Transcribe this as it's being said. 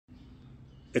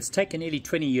It's taken nearly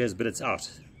 20 years, but it's out.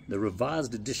 The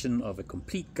revised edition of A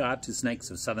Complete Guide to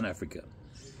Snakes of Southern Africa.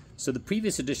 So the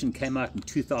previous edition came out in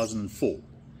 2004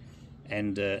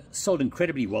 and sold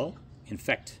incredibly well. In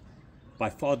fact, by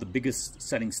far the biggest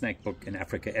selling snake book in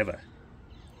Africa ever.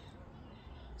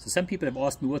 So some people have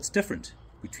asked me what's different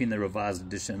between the revised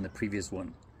edition and the previous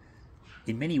one.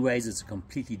 In many ways, it's a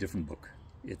completely different book.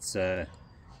 It's updated.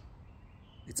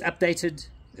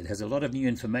 It has a lot of new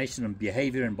information on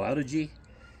behavior and biology.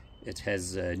 It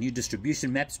has new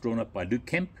distribution maps drawn up by Luke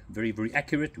Kemp, very, very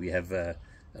accurate. We have a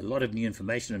lot of new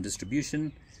information on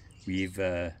distribution. We've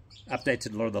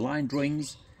updated a lot of the line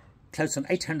drawings, close on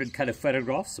 800 color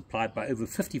photographs supplied by over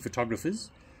 50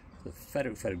 photographers. The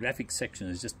photographic section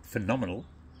is just phenomenal.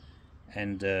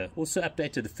 And also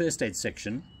updated the first aid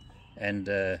section and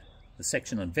the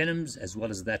section on venoms, as well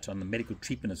as that on the medical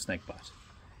treatment of snakebite.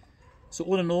 So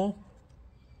all in all,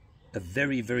 a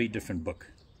very, very different book.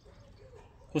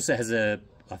 Also has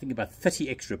I think about 30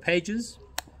 extra pages.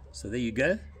 So there you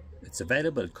go. It's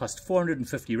available. It costs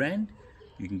 450 Rand.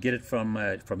 You can get it from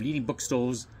leading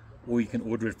bookstores, or you can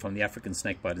order it from the African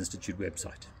Snakebite Institute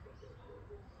website.